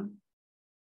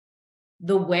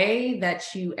the way that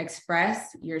you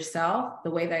express yourself,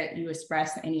 the way that you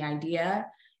express any idea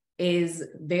is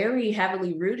very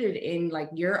heavily rooted in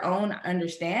your own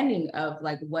understanding of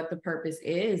what the purpose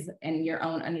is and your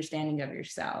own understanding of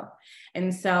yourself.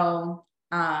 And so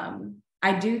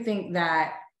I do think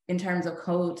that in terms of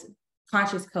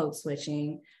conscious code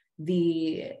switching,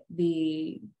 the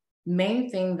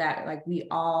main thing that we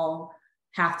all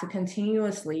have to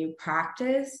continuously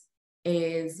practice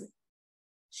is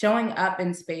showing up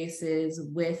in spaces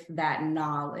with that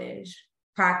knowledge,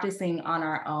 practicing on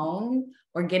our own,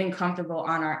 or getting comfortable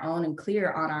on our own and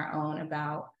clear on our own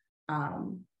about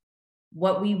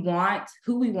what we want,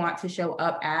 who we want to show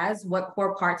up as, what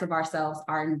core parts of ourselves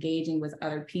are engaging with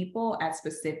other people at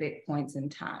specific points in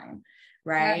time,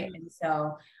 right? And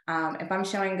so if I'm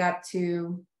showing up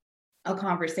to a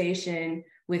conversation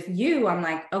with you,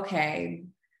 I'm okay,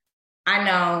 I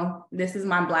know this is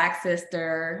my Black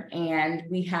sister, and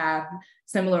we have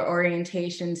similar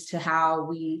orientations to how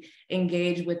we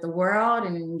engage with the world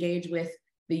and engage with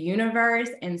the universe.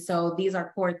 And so these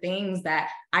are core things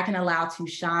that I can allow to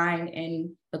shine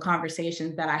in the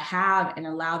conversations that I have, and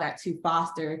allow that to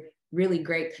foster really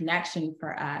great connection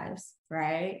for us,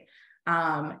 right?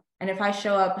 And if I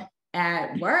show up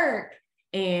at work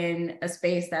in a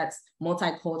space that's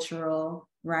multicultural,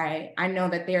 right, I know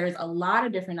that there's a lot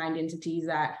of different identities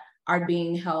that are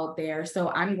being held there. So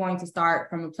I'm going to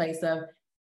start from a place of,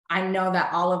 I know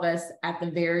that all of us at the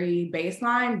very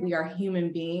baseline, we are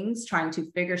human beings trying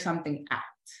to figure something out,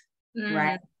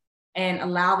 right? And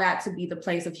allow that to be the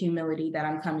place of humility that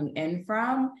I'm coming in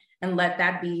from, and let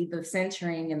that be the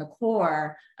centering and the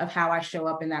core of how I show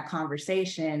up in that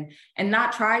conversation, and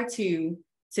not try to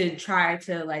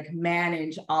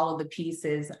manage all of the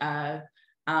pieces of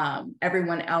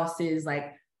everyone else's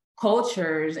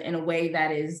cultures in a way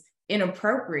that is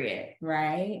inappropriate,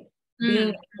 right? Being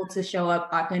able to show up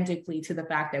authentically to the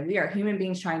fact that we are human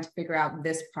beings trying to figure out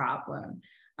this problem.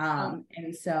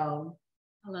 And so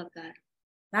I love that.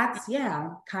 That's,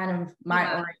 kind of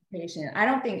my orientation. I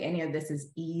don't think any of this is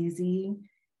easy.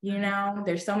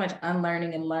 There's so much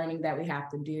unlearning and learning that we have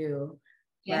to do.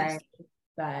 Yes. Right.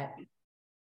 But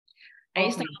I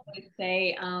used to always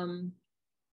say,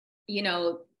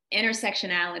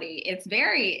 intersectionality, it's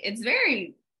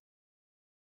very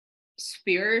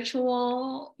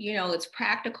spiritual, it's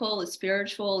practical, it's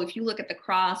spiritual. If you look at the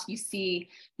cross, you see,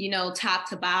 top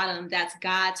to bottom, that's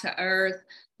God to earth,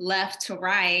 left to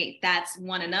right, that's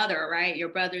one another, right? Your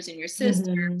brothers and your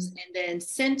sisters. And then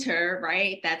center,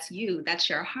 right? That's you, that's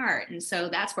your heart. And so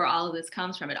that's where all of this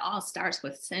comes from. It all starts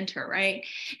with center, right?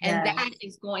 And that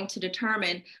is going to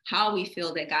determine how we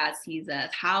feel that God sees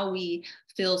us, how we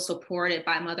feel supported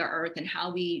by Mother Earth, and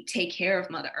how we take care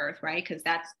of Mother Earth, right? Because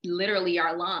that's literally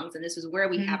our lungs, and this is where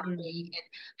we have our being, and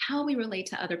how we relate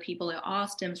to other people. It all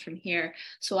stems from here.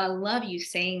 So I love you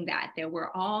saying that we're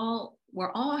all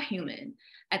human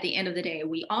at the end of the day.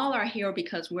 We all are here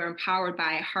because we're empowered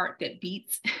by a heart that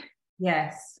beats.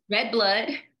 Yes. Red blood,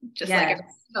 just like everyone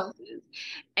else is.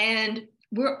 And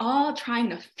we're all trying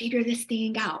to figure this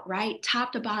thing out, right?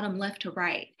 Top to bottom, left to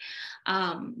right.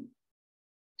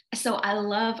 So I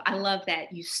love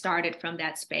that you started from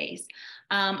that space.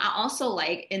 I also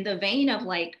like, in the vein of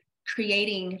like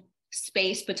creating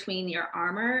space between your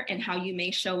armor and how you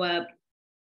may show up,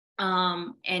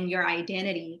 and your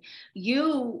identity,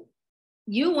 you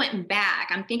went back.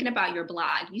 I'm thinking about your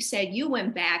blog. You said you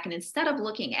went back, and instead of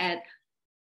looking at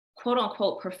quote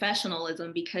unquote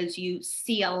professionalism, because you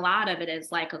see a lot of it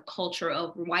as like a culture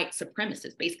of white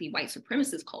supremacists, basically white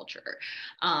supremacist culture,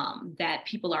 that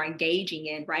people are engaging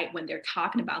in, right? When they're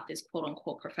talking about this quote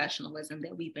unquote professionalism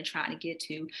that we've been trying to get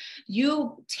to,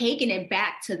 you taking it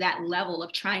back to that level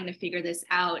of trying to figure this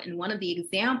out. And one of the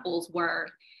examples were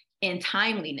in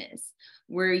timeliness,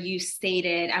 where you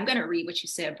stated, I'm going to read what you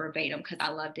said verbatim because I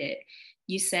loved it.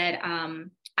 You said,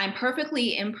 I'm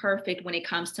perfectly imperfect when it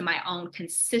comes to my own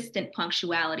consistent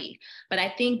punctuality, but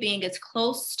I think being as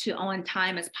close to on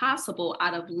time as possible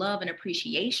out of love and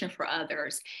appreciation for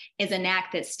others is an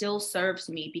act that still serves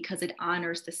me because it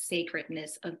honors the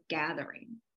sacredness of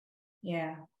gathering.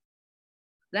 Yeah.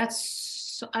 That's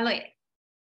so, I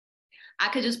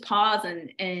could just pause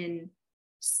and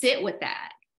sit with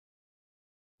that.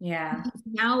 Yeah.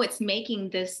 Now it's making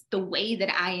this the way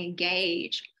that I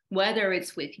engage, whether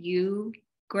it's with you,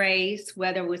 Grace,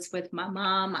 whether it's with my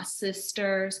mom, my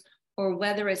sisters, or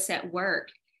whether it's at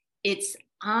work. It's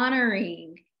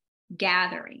honoring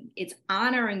gathering. It's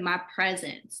honoring my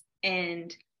presence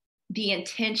and the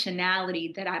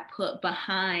intentionality that I put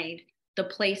behind the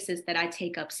places that I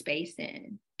take up space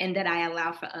in and that I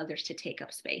allow for others to take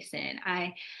up space in.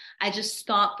 I just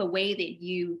thought the way that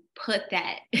you put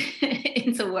that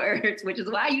into words, which is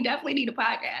why you definitely need a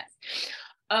podcast,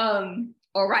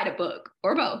 or write a book,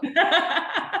 or both.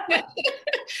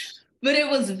 But it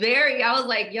was I was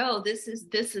like, yo, this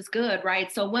is good,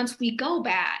 right? So once we go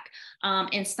back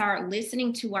and start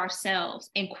listening to ourselves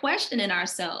and questioning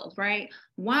ourselves, right?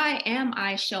 Why am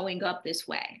I showing up this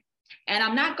way? And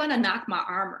I'm not going to knock my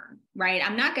armor, right?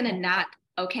 I'm not going to knock,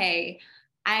 okay,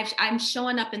 I'm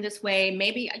showing up in this way.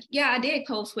 Maybe, I did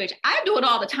code switch. I do it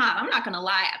all the time. I'm not going to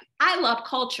lie. I love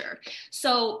culture.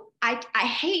 So I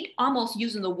hate almost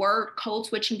using the word code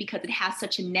switching because it has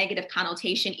such a negative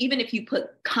connotation. Even if you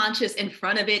put conscious in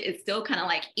front of it, it's still kind of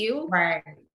like ew. Right.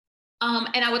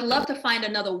 And I would love to find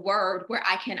another word where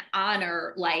I can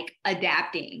honor like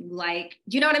adapting, like,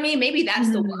 you know what I mean? Maybe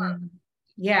that's the word.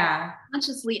 Yeah.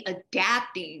 Consciously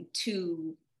adapting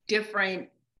to different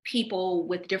people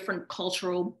with different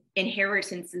cultural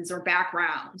inheritances or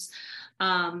backgrounds,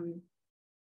 and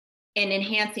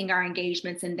enhancing our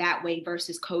engagements in that way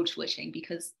versus code switching,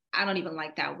 because I don't even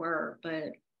like that word.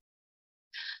 But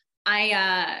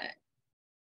I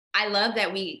love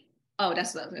that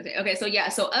that's what I was gonna say. Okay,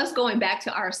 so us going back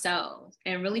to ourselves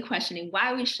and really questioning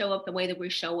why we show up the way that we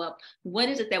show up. What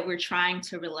is it that we're trying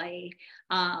to relay?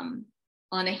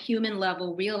 On a human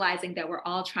level, realizing that we're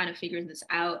all trying to figure this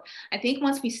out. I think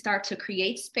once we start to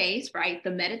create space, right,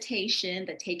 the meditation,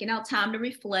 the taking out time to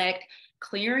reflect,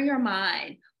 clearing your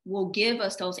mind will give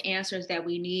us those answers that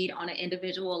we need on an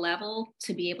individual level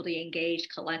to be able to engage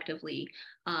collectively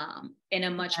in a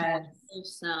much more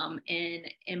wholesome and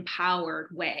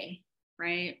empowered way,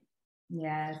 right?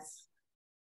 Yes.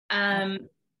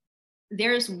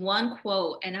 There's one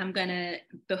quote, and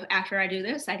after I do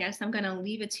this, I guess I'm gonna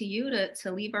leave it to you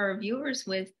to leave our viewers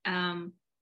with a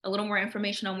little more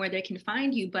information on where they can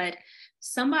find you. But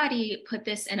somebody put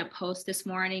this in a post this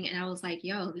morning, and I was like,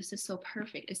 yo, this is so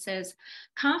perfect. It says,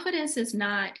 confidence is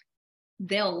not,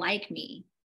 they'll like me.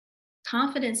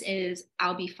 Confidence is,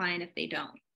 I'll be fine if they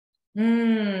don't.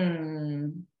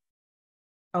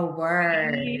 A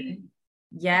word.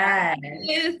 Yes.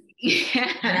 Yeah.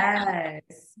 Yes.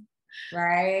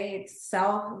 Right.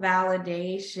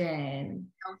 Self-validation,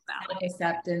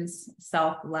 self-acceptance,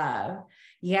 self-love.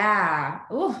 Yeah.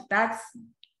 Oh, that's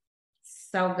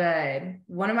so good.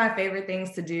 One of my favorite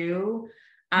things to do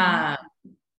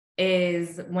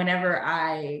is whenever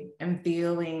I am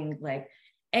feeling like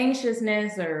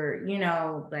anxiousness or,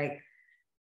 like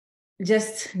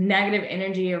just negative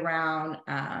energy around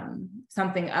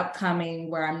something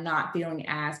upcoming where I'm not feeling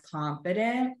as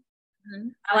confident.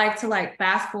 I like to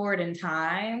fast forward in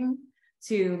time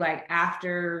to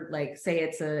after say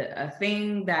it's a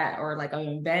thing that or an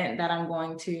event that I'm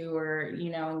going to or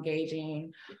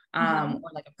engaging or a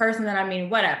person that I mean,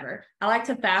 whatever. I like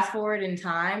to fast forward in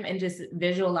time and just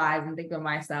visualize and think of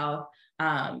myself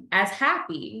as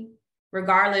happy,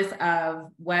 regardless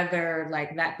of whether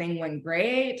that thing went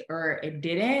great or it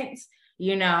didn't,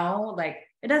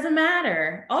 it doesn't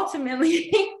matter.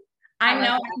 Ultimately, I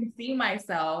know I can see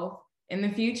myself in the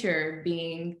future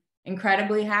being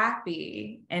incredibly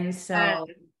happy. And so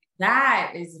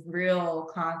that is real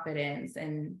confidence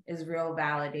and is real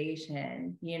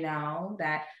validation,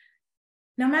 that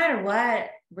no matter what,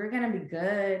 we're going to be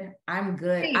good. I'm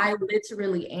good. I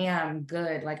literally am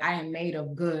good. I am made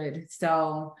of good.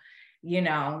 So,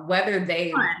 whether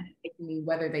they like me,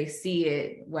 whether they see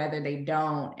it, whether they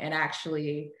don't, it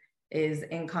actually is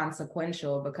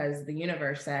inconsequential because the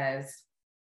universe says,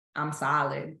 I'm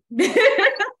solid.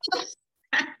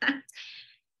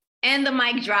 And the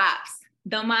mic drops.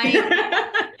 The mic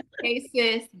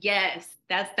cases, yes.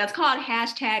 That's called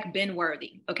hashtag been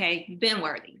worthy. Okay. Been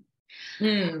worthy.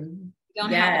 Don't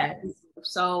have that.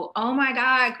 So, oh my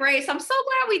God, Grace, I'm so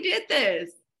glad we did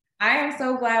this. I am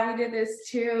so glad we did this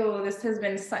too. This has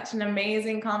been such an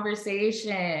amazing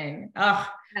conversation. Oh,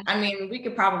 I mean, we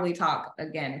could probably talk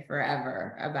again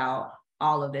forever about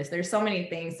all of this. There's so many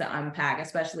things to unpack,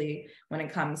 especially when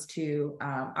it comes to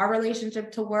our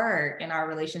relationship to work and our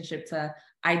relationship to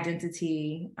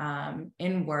identity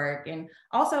in work, and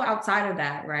also outside of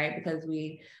that, right? Because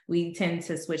we tend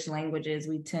to switch languages,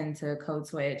 we tend to code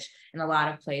switch in a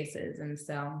lot of places, and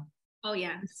so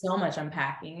so much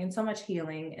unpacking and so much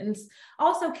healing, and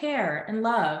also care and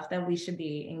love that we should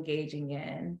be engaging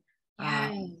in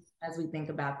as we think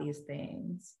about these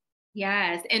things.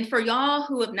 Yes. And for y'all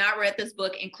who have not read this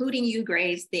book, including you,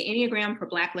 Grace, The Enneagram for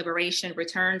Black Liberation,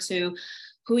 Return to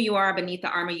Who You Are Beneath the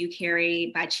Armor You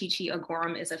Carry by Chi-Chi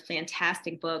Agorum is a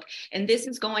fantastic book. And this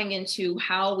is going into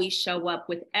how we show up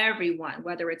with everyone,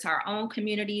 whether it's our own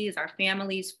communities, our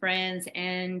families, friends,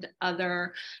 and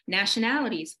other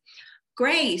nationalities.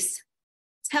 Grace,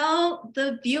 tell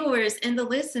the viewers and the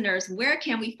listeners, where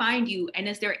can we find you? And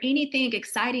is there anything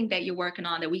exciting that you're working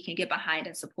on that we can get behind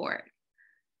and support?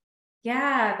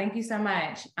 Yeah, thank you so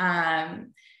much.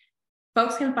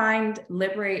 Folks can find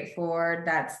Liberate Forward.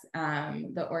 That's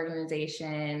the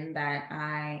organization that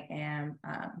I am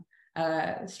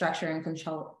a structure and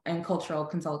cultural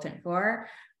consultant for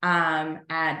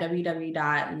at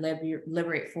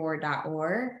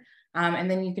www.liberateforward.org.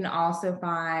 And then you can also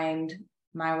find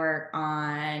my work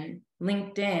on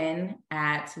LinkedIn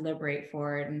at Liberate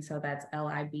Forward. And so that's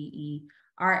LIBERAT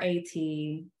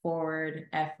forward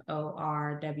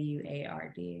FORWARD.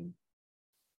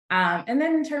 And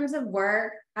then in terms of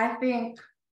work, I think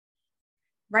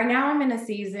right now I'm in a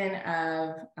season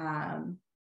of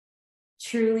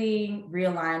truly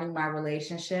realigning my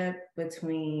relationship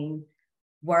between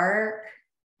work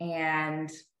and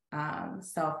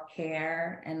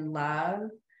self-care and love,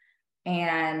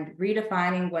 and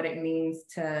redefining what it means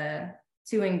to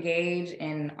engage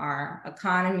in our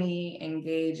economy,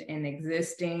 engage in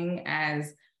existing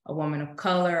as a woman of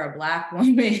color, a Black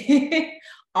woman,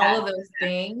 all of those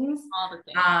things.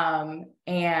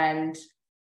 And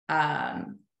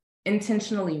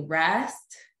intentionally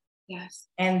rest. Yes.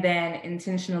 And then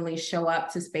intentionally show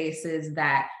up to spaces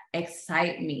that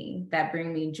excite me, that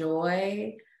bring me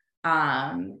joy.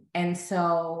 And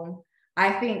so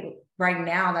I think right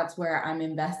now that's where I'm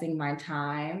investing my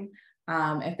time.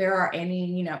 If there are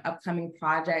any, upcoming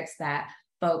projects that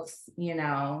folks,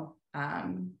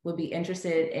 would be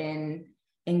interested in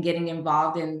getting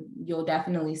involved in, you'll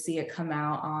definitely see it come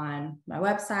out on my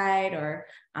website or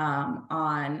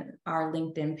on our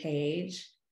LinkedIn page.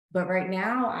 But right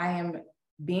now I am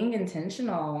being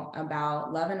intentional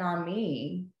about loving on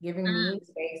me, giving me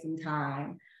space and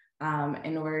time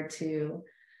in order to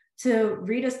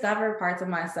rediscover parts of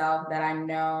myself that I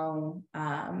know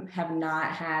have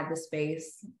not had the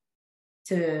space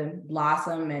to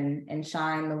blossom and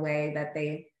shine the way that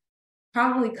they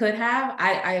probably could have.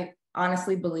 I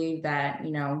honestly believe that,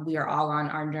 we are all on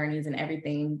our journeys, and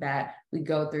everything that we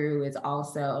go through is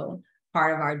also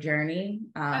part of our journey.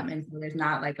 And so there's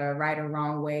not like a right or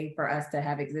wrong way for us to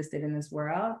have existed in this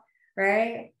world,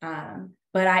 right?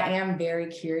 But I am very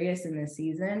curious in this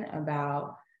season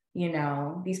about,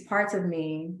 these parts of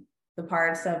me, the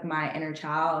parts of my inner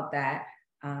child that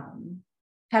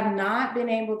have not been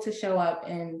able to show up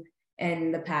in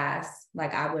the past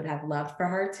like I would have loved for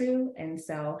her to. And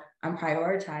so I'm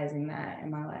prioritizing that in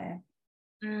my life.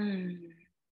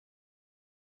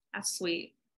 That's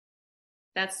sweet.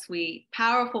 That's sweet.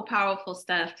 Powerful, powerful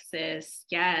stuff, sis.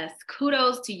 Yes.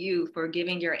 Kudos to you for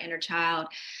giving your inner child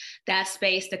that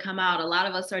space to come out. A lot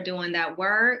of us are doing that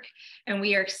work, and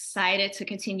we are excited to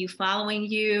continue following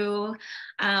you.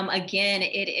 Again,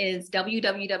 it is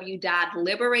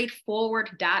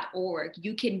www.liberateforward.org.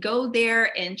 You can go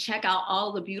there and check out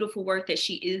all the beautiful work that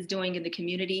she is doing in the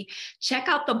community. Check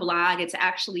out the blog. It's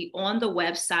actually on the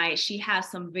website. She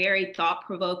has some very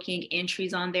thought-provoking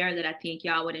entries on there that I think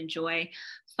y'all would enjoy.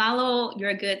 Follow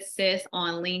your good sis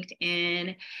on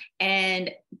LinkedIn.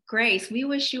 And Grace, we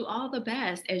wish you all the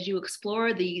best as you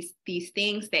explore these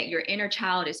things that your inner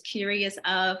child is curious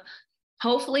of.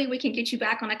 Hopefully we can get you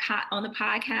back on the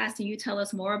podcast and you tell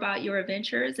us more about your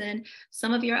adventures and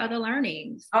some of your other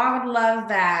learnings. Oh, I would love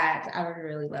that. I would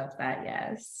really love that.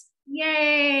 Yes.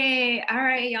 Yay. All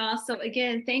right, y'all. So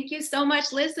again, thank you so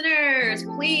much, listeners.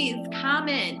 Please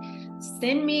comment.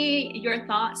 Send me your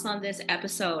thoughts on this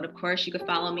episode. Of course, you can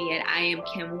follow me at I am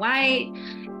Kim White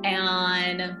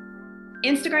on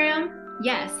Instagram.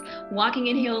 Yes, Walking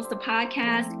in Heels, the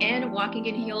podcast, and Walking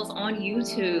in Heels on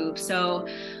YouTube. So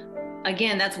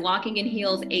again, that's Walking in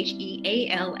Heels,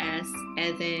 HEALS,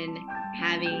 as in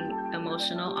having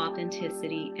emotional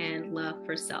authenticity and love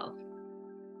for self.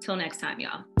 Till next time,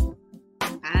 y'all.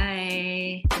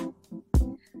 Bye.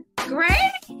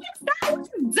 Great. That was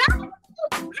done.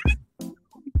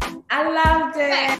 I loved it.